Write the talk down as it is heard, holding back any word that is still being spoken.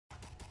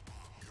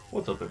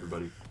What's up,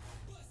 everybody?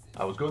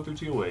 I was going through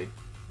TOA,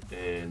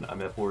 and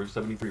I'm at floor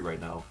 73 right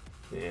now,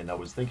 and I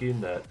was thinking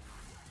that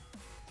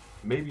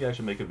maybe I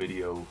should make a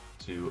video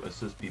to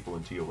assist people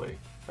in TOA.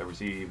 I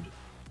received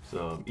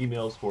some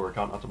emails for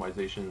account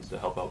optimizations to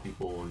help out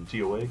people in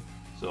TOA,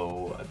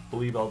 so I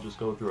believe I'll just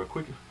go through a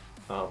quick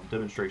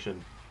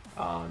demonstration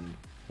on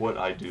what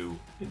I do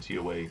in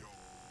TOA,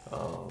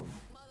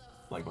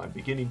 like my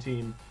beginning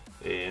team,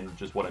 and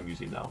just what I'm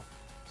using now.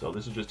 So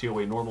this is just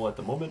TOA normal at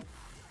the moment,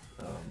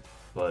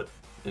 but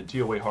in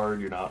TOA hard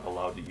you're not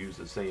allowed to use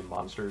the same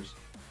monsters.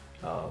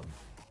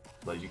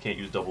 Like you can't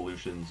use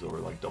Doublelutions or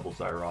like double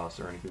Zyros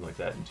or anything like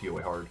that in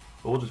TOA hard,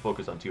 but we'll just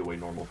focus on TOA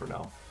normal for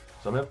now.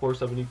 So I'm at floor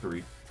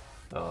 73.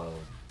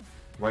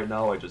 Right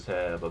now I just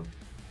have a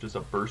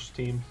burst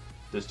team.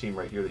 This team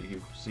right here that you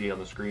see on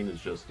the screen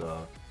is just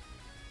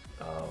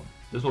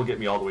this will get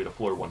me all the way to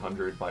floor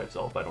 100 by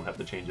itself. I don't have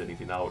to change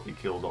anything out. It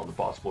kills all the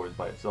boss floors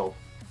by itself,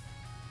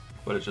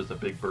 but it's just a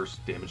big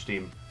burst damage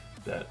team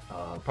that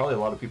probably a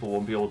lot of people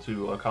won't be able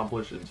to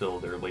accomplish until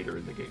they're later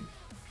in the game.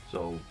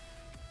 So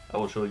I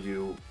will show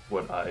you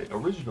what I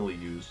originally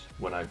used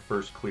when I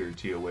first cleared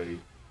TOA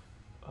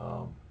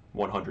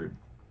 100.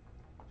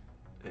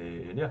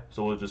 And yeah,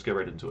 so we'll just get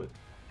right into it.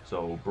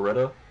 So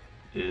Beretta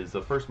is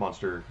the first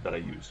monster that I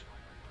use.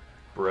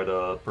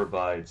 Beretta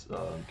provides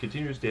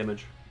continuous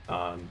damage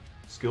on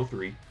skill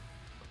 3,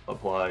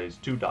 applies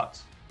 2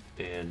 dots,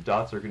 and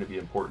dots are going to be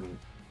important.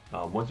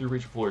 Once you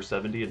reach floor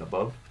 70 and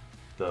above,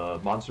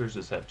 the monsters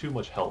just have too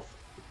much health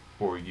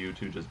for you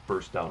to just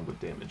burst down with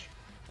damage,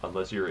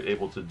 unless you're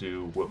able to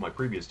do what my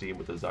previous team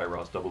with the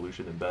Zyros,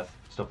 Doublelution, and Beth,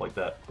 stuff like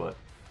that. But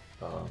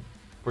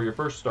for your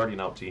first starting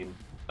out team,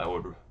 I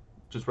would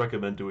just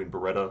recommend doing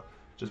Beretta,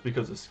 just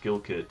because the skill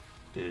kit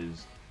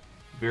is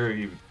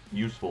very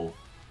useful,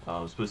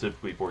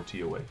 specifically for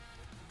TOA.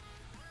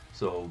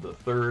 So the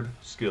third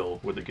skill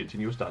with the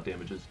continuous dot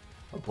damages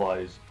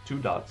applies 2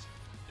 dots,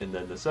 and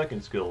then the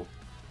second skill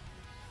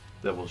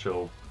that will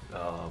show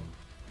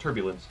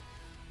Turbulence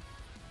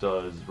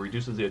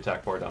reduces the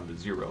attack bar down to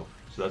 0.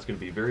 So that's going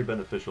to be very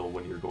beneficial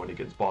when you're going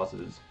against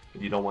bosses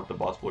and you don't want the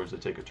boss floors to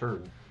take a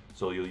turn,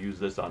 so you'll use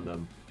this on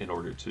them in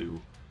order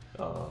to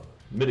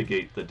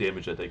mitigate the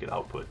damage that they can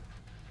output.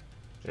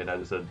 And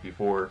as I said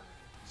before,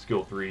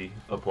 skill 3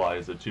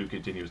 applies the 2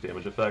 continuous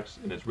damage effects,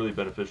 and it's really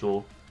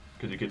beneficial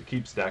because you can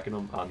keep stacking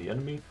them on the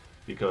enemy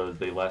because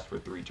they last for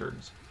 3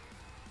 turns.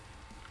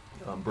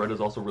 Beretta is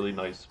also really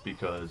nice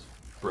because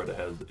Beretta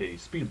has a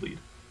speed lead,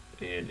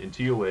 and in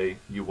TOA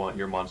you want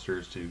your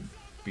monsters to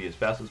be as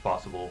fast as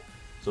possible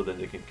so that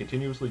they can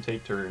continuously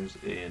take turns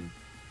and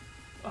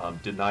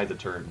deny the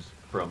turns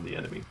from the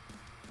enemy.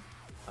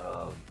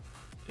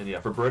 And yeah,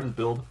 for Beretta's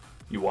build,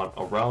 you want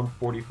around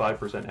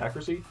 45%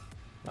 accuracy.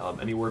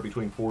 Anywhere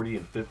between 40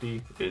 and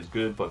 50 is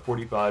good, but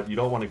 45, you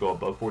don't want to go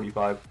above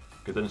 45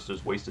 because then it's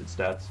just wasted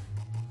stats.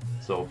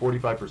 So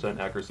 45%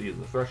 accuracy is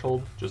the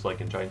threshold, just like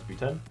in Giants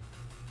B10.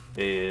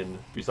 And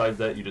besides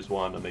that, you just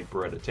want to make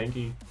Beretta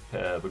tanky,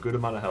 have a good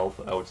amount of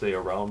health. I would say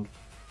around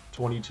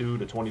 22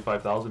 to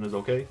 25,000 is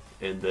okay,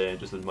 and then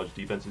just as much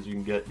defense as you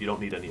can get. You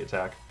don't need any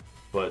attack,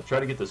 but try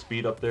to get the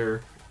speed up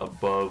there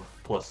above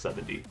plus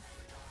 70,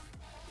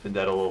 and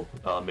that'll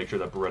make sure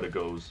that Beretta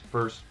goes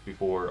first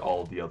before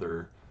all of the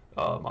other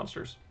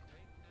monsters.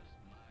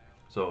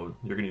 So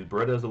you're going to use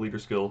Beretta as a leader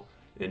skill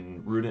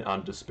and rune it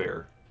on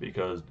Despair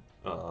because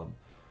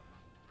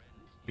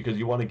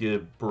you want to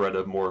give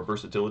Beretta more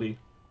versatility,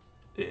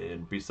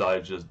 and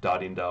besides just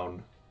dotting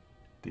down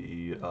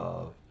the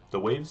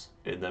waves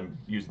and then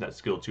using that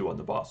skill 2 on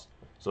the boss.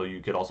 So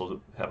you could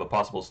also have a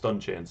possible stun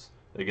chance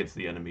against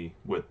the enemy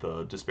with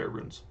the Despair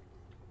runes.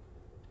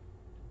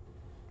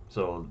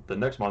 So the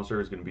next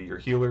monster is going to be your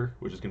healer,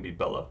 which is going to be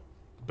Bella.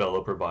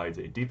 Bella provides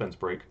a defense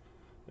break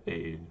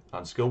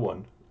on skill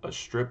 1, a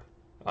strip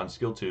on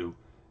skill 2,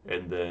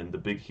 and then the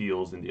big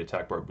heals and the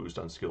attack bar boost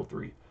on skill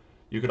 3.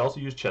 You could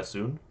also use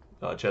Chesoon.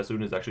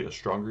 Chesoon is actually a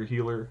stronger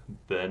healer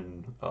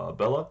than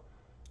Bella,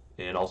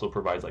 and also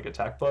provides like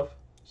attack buff.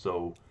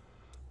 So,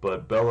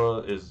 but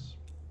Bella is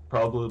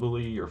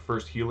probably your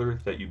first healer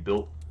that you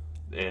built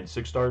and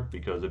 6-starred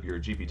because of your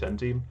GP10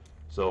 team.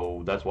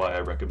 So that's why I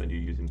recommend you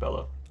using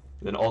Bella.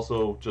 And then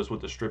also just with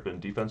the strip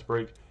and defense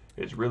break,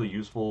 it's really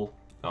useful,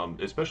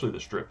 especially the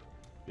strip,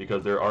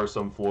 because there are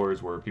some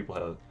floors where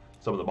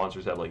some of the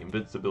monsters have like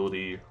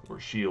invincibility or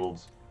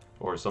shields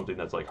or something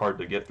that's like hard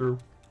to get through.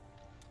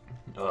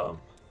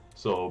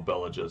 So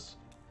Bella just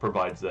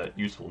provides that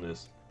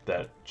usefulness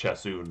that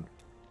Chesoon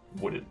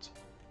wouldn't.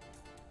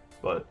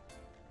 But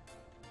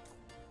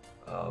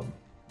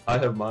I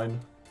have mine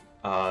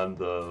on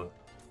the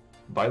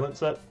Violent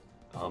set,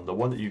 the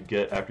one that you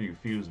get after you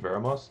fuse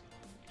Veramos.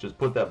 Just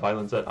put that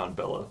Violent set on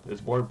Bella.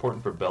 It's more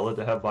important for Bella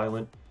to have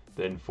Violent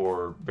than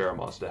for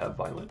Veramos to have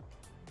Violent,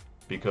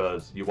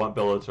 because you want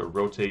Bella to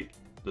rotate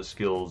the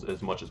skills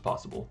as much as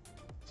possible.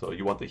 So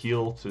you want the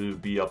heal to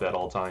be up at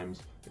all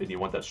times, and you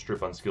want that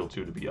strip on skill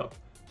 2 to be up.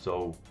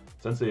 So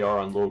since they are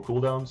on low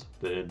cooldowns,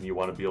 then you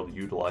want to be able to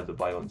utilize the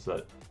Violent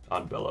set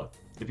on Bella.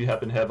 If you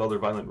happen to have other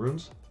Violent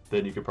runes,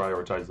 then you can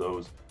prioritize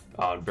those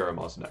on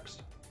Veramos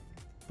next.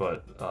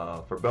 But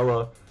for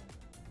Bella,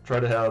 try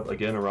to have,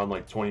 again, around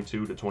like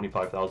 22 to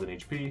 25,000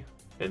 HP,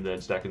 and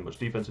then stack as much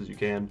defense as you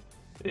can,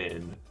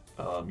 and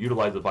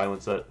utilize the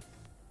violence set,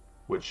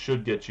 which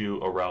should get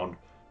you around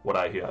what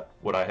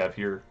I have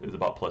here is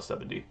about plus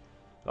 70.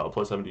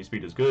 Plus 70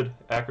 speed is good.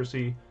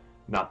 Accuracy,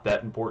 not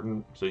that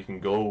important, so you can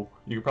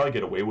probably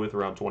get away with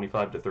around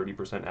 25 to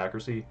 30%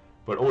 accuracy,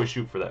 but always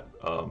shoot for that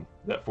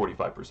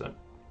 45%.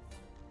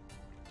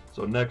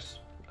 So next,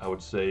 I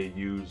would say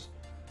use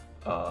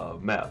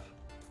Mav.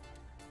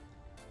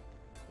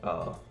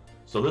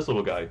 So this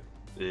little guy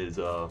is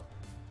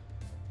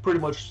pretty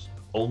much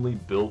only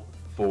built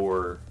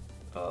for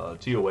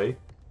TOA.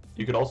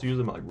 You could also use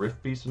them like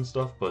Rift Beast and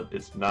stuff, but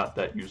it's not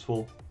that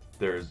useful.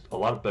 There's a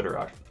lot of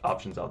better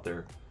options out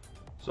there,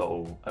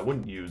 so I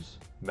wouldn't use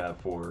Mav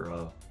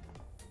for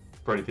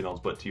anything else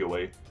but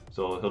TOA.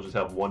 So he'll just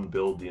have one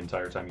build the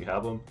entire time you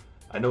have him.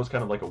 I know it's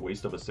kind of like a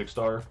waste of a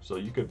 6-star, so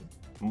you could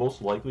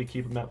most likely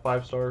keep him at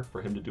 5-star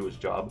for him to do his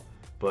job,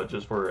 but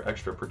just for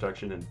extra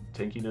protection and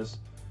tankiness,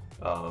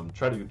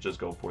 try to just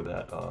go for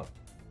that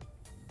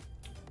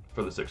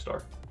for the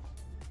 6-star.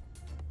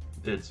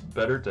 It's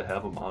better to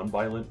have him on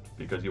Violent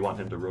because you want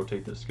him to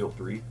rotate the skill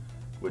 3,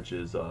 which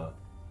is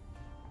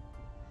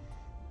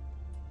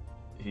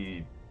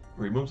he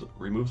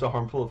removes a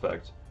harmful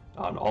effect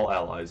on all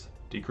allies,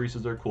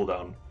 decreases their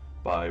cooldown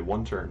by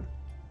 1 turn,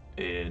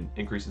 and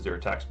increases their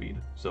attack speed.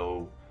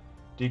 So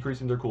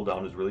decreasing their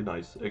cooldown is really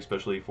nice,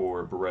 especially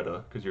for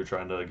Beretta, because you're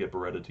trying to get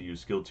Beretta to use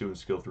skill 2 and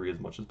skill 3 as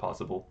much as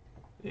possible,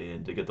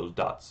 and to get those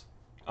dots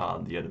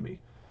on the enemy.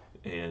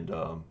 And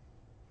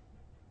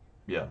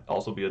yeah,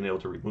 also being able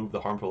to remove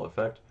the harmful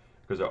effect,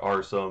 because there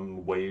are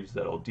some waves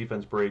that'll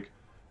defense break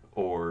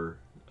or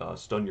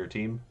stun your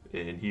team,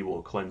 and he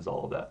will cleanse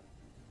all of that.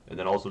 And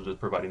then also just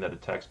providing that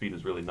attack speed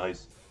is really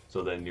nice,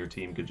 so then your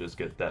team could just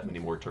get that many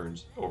more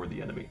turns over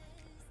the enemy.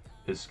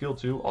 His skill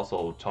 2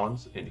 also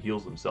taunts and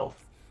heals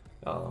himself.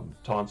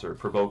 Taunts or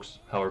provokes,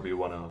 however you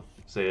want to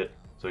say it.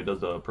 So he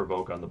does the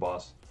provoke on the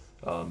boss.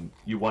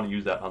 You want to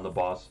use that on the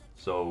boss,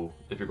 so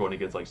if you're going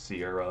against like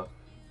Sierra,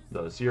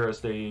 the Sierra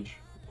stage,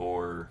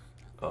 or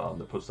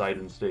the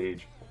Poseidon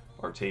stage,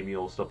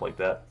 Artemiel, stuff like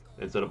that,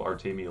 instead of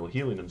Artemiel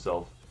healing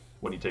himself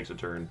when he takes a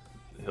turn,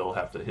 he'll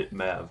have to hit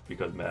Mav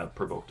because Mav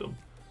provoked him.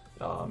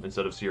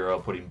 Instead of Sierra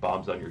putting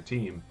bombs on your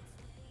team,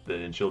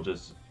 then she'll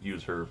just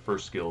use her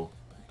first skill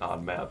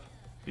on Mav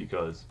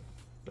because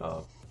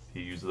he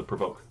uses the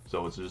provoke.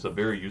 So it's just a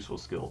very useful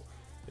skill.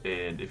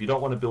 And if you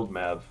don't want to build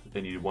Mav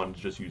and you want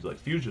to just use like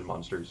fusion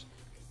monsters,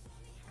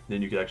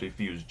 then you could actually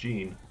fuse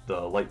Jean, the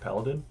Light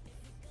Paladin,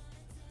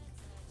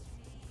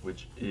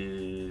 which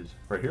is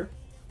right here.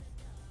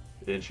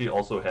 And she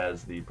also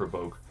has the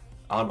provoke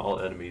on all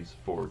enemies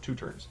for 2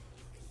 turns.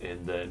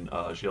 And then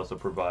she also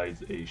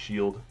provides a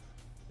shield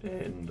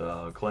and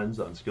cleanse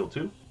on skill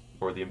 2,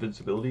 or the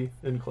invincibility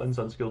and cleanse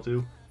on skill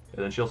 2.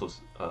 And then she also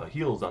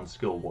heals on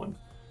skill 1.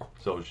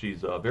 So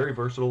she's very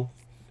versatile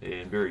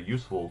and very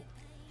useful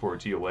for a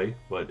TOA,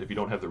 but if you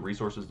don't have the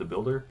resources to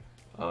build her,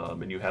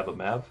 and you have a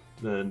Mav,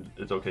 then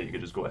it's okay, you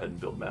can just go ahead and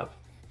build Mav.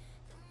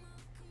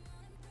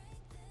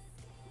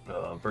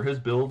 For his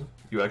build,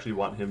 you actually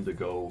want him to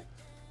go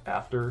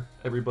after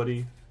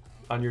everybody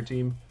on your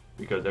team,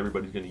 because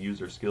everybody's going to use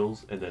their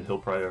skills, and then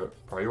he'll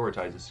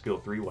prioritize his skill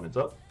 3 when it's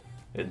up,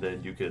 and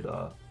then you could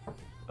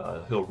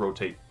he'll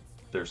rotate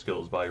their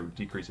skills by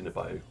decreasing it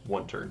by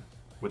 1 turn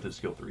with his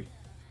skill 3.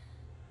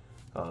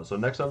 So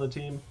next on the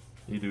team,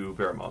 you do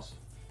Veramos.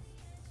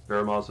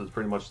 Veramos is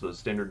pretty much the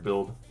standard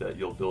build that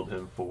you'll build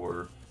him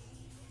for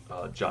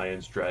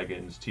Giants,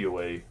 Dragons,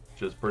 TOA.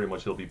 Just pretty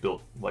much he'll be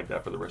built like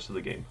that for the rest of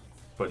the game.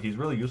 But he's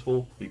really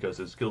useful because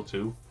his skill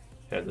 2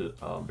 has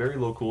a very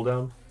low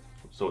cooldown,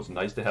 so it's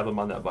nice to have him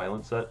on that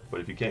Violent set.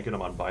 But if you can't get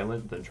him on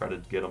Violent, then try to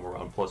get him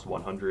around plus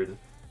 100,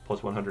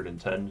 plus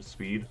 110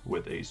 speed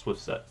with a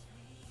Swift set.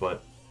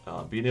 But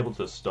being able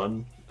to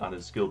stun on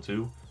his skill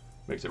 2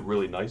 makes it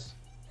really nice.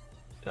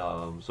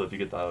 So if you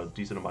get a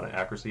decent amount of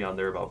accuracy on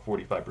there, about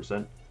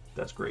 45%,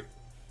 that's great.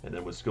 And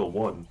then with skill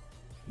 1,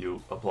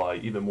 you apply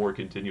even more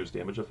continuous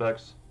damage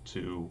effects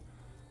to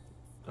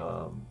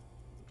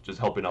just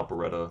helping out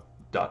Beretta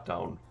dot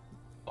down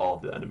all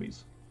of the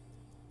enemies.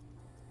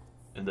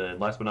 And then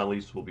last but not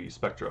least will be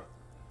Spectra.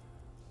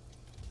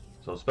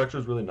 So Spectra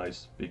is really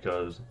nice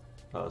because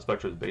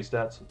Spectra's base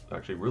stats are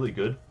actually really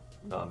good.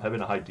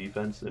 Having a high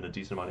defense and a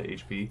decent amount of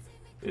HP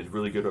is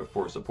really good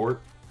for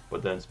support,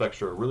 but then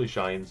Spectra really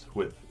shines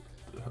with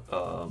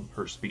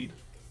her speed.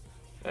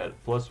 At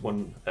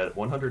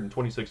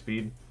 126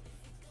 speed,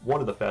 one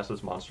of the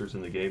fastest monsters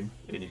in the game,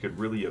 and you could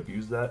really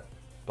abuse that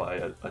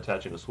by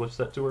attaching a Swift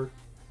set to her.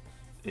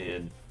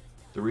 And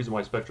the reason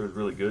why Spectra is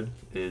really good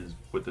is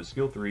with the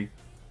skill 3,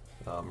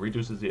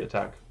 reduces the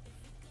attack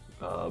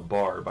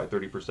bar by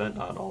 30%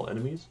 on all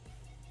enemies,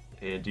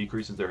 and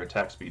decreases their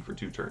attack speed for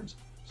 2 turns.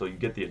 So you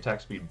get the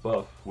attack speed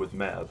buff with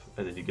Mav,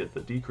 and then you get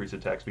the decreased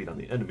attack speed on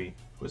the enemy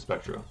with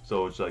Spectra.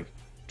 So it's like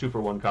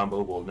 2-for-1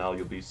 combo. Well, now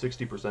you'll be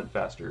 60%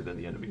 faster than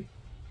the enemy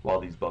while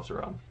these buffs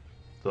are on.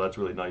 So that's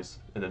really nice.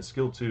 And then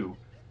skill 2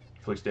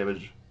 inflicts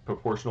damage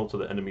proportional to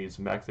the enemy's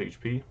max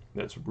HP.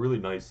 That's really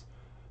nice,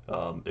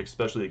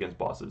 especially against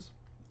bosses.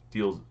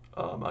 Deals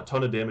a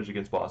ton of damage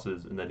against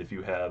bosses, and then if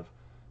you have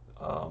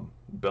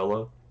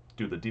Bella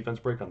do the defense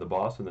break on the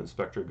boss, and then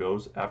Spectra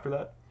goes after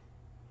that,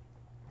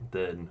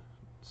 then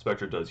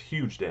Spectra does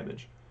huge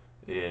damage.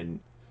 And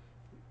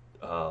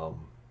and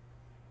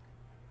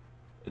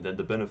then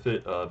the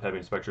benefit of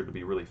having Spectra to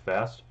be really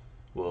fast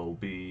will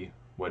be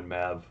when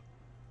Mav,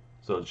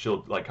 so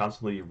she'll like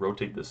constantly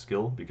rotate this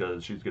skill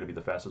because she's going to be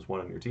the fastest one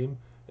on your team,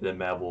 and then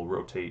Mav will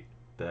rotate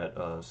that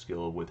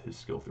skill with his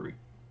skill 3.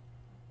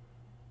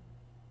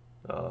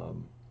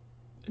 And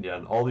yeah,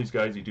 and all these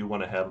guys you do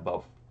want to have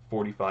about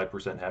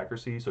 45%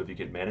 accuracy, so if you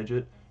can manage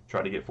it,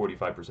 try to get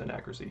 45%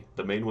 accuracy.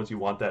 The main ones you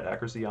want that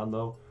accuracy on,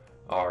 though,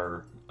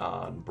 are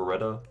on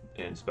Beretta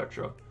and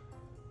Spectra.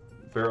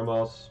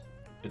 Veramos,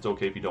 it's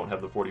okay if you don't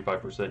have the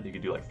 45%, you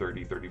can do like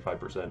 30,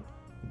 35%.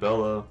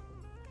 Bella,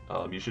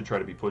 you should try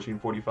to be pushing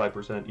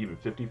 45%, even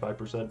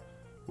 55%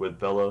 with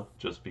Bella,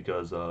 just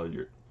because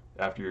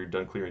after you're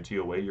done clearing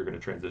TOA, you're going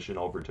to transition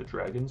over to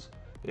Dragons,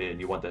 and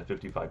you want that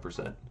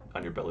 55%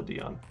 on your Bella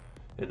Dion.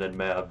 And then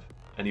Mav,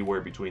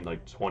 anywhere between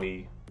like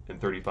 20 and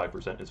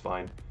 35% is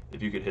fine.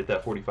 If you could hit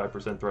that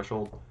 45%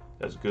 threshold,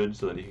 that's good,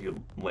 so then you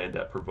can land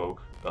that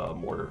provoke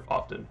more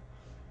often.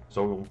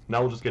 So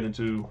now we'll just get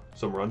into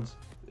some runs,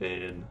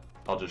 and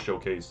I'll just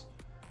showcase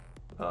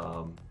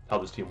how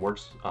this team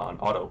works on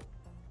auto.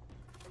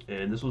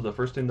 And this was the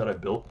first team that I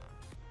built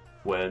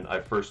when I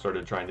first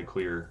started trying to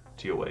clear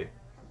TOA.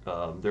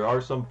 There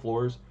are some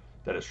floors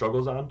that it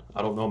struggles on.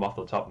 I don't know them off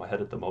the top of my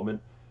head at the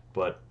moment,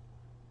 but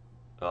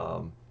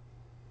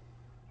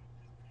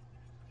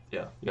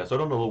yeah, so I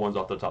don't know the ones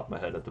off the top of my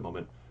head at the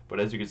moment. But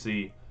as you can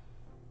see,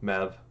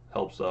 Mav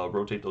helps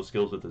rotate those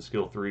skills with the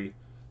skill 3,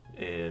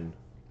 and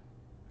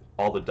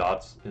all the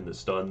dots in the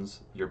stuns,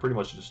 you're pretty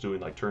much just doing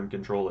like turn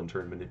control and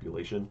turn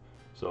manipulation.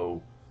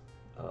 So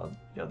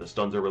yeah, the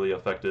stuns are really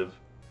effective,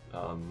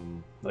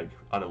 like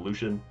on a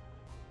Lucian.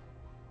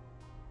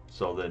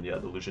 So then yeah,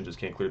 the Lucian just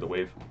can't clear the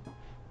wave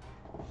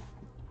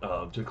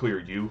to clear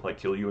you, like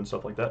kill you and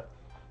stuff like that.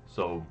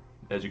 So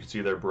as you can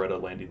see there,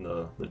 Beretta landing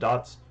the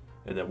dots,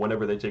 and then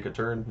whenever they take a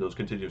turn, those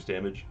continuous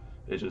damage,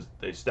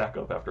 they stack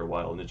up after a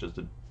while, and it just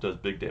does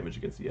big damage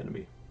against the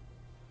enemy.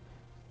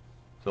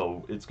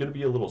 So it's going to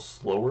be a little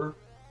slower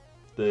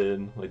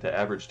than like the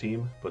average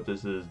team, but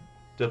this is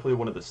definitely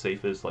one of the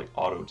safest like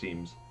auto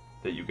teams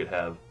that you could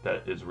have,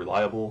 that is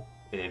reliable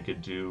and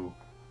could do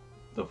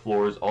the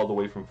floors all the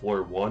way from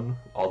floor 1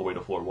 all the way to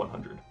floor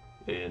 100.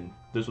 And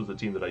this was the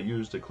team that I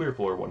used to clear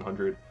floor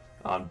 100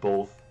 on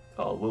both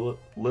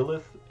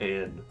Lilith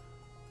and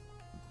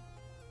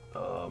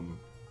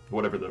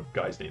whatever the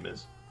guy's name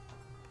is.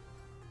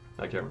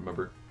 I can't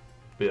remember.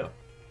 But yeah.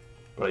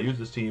 But I used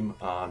this team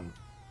on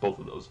both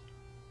of those.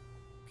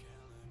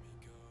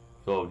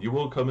 So you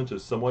will come into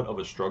somewhat of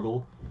a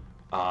struggle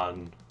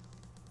on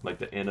like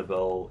the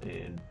Annabelle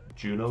and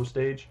Juno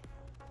stage.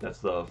 That's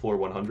the floor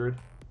 100.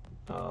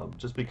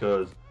 Just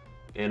because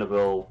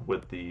Annabelle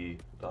with the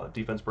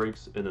defense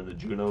breaks, and then the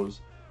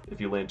Junos,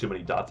 if you land too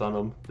many dots on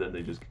them, then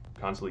they just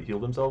constantly heal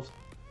themselves.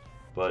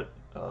 But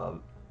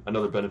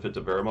another benefit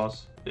to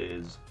Veramos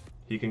is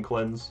he can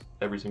cleanse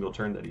every single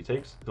turn that he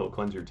takes. He'll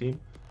cleanse your team.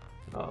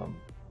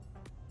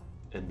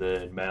 And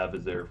then Mav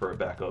is there for a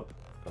backup,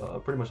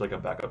 pretty much like a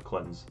backup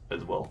cleanse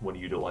as well when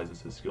he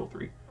utilizes his skill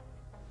 3.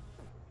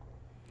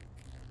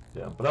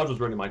 Yeah, but I was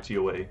just running my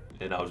TOA,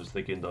 and I was just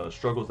thinking the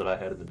struggles that I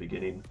had in the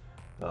beginning,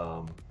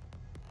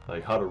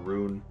 like how to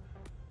rune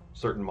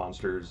certain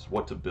monsters,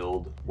 what to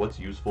build, what's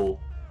useful,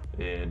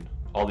 and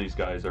all these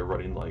guys are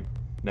running like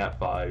Nat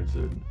 5s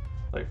and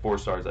like 4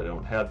 stars I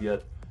don't have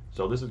yet.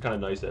 So this is kind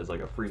of nice as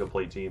like a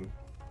free-to-play team.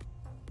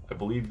 I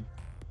believe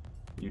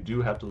you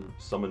do have to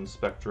summon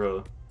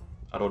Spectra.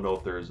 I don't know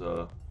if there's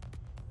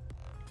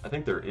I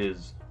think there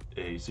is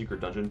a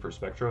secret dungeon for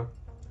Spectra.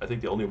 I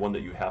think the only one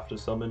that you have to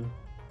summon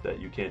that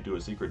you can't do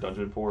a secret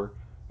dungeon for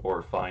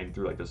or find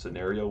through like the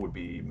scenario would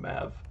be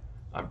Mav,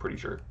 I'm pretty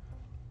sure.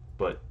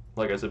 But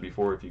like I said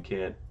before, if you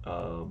can't,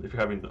 if you're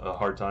having a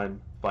hard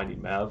time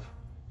finding Mav,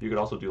 you could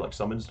also do like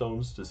summon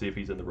stones to see if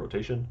he's in the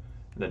rotation,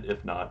 and then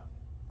if not,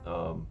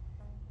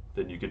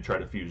 then you could try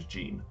to fuse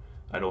Jean.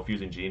 I know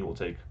fusing Jean will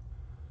take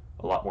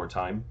a lot more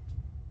time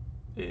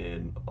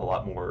and a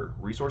lot more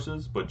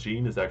resources, but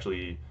Jean is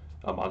actually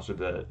a monster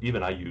that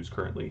even I use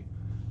currently,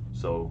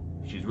 so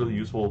she's really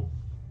useful.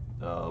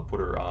 Put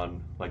her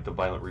on like the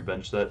Violent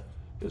Revenge set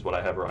is what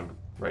I have her on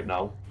right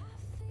now.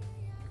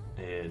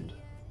 And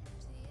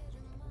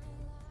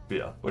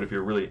yeah, but if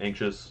you're really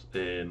anxious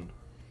and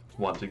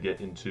want to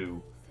get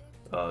into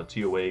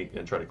TOA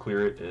and try to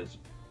clear it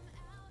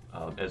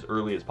as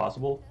early as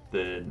possible,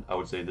 then I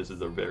would say this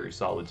is a very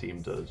solid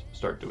team to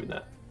start doing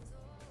that.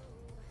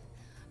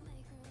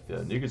 Yeah,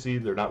 and you can see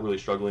they're not really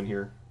struggling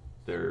here.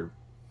 They're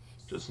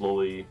just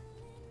slowly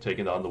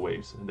taking on the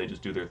waves, and they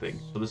just do their thing.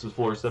 So this is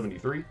floor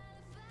 73,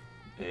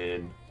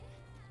 and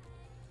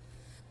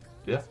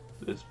yeah,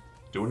 it's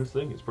doing its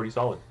thing. It's pretty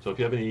solid. So if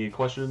you have any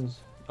questions,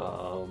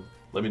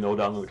 let me know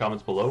down in the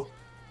comments below.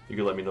 You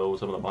can let me know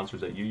some of the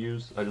monsters that you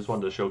use. I just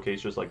wanted to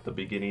showcase just like the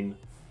beginning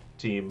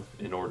team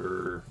in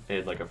order,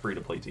 and like a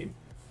free-to-play team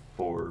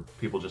for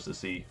people just to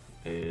see,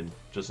 and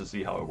just to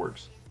see how it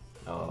works.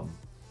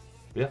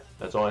 Yeah,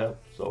 that's all I have.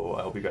 So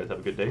I hope you guys have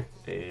a good day,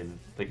 and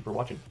thank you for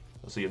watching.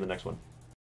 I'll see you in the next one.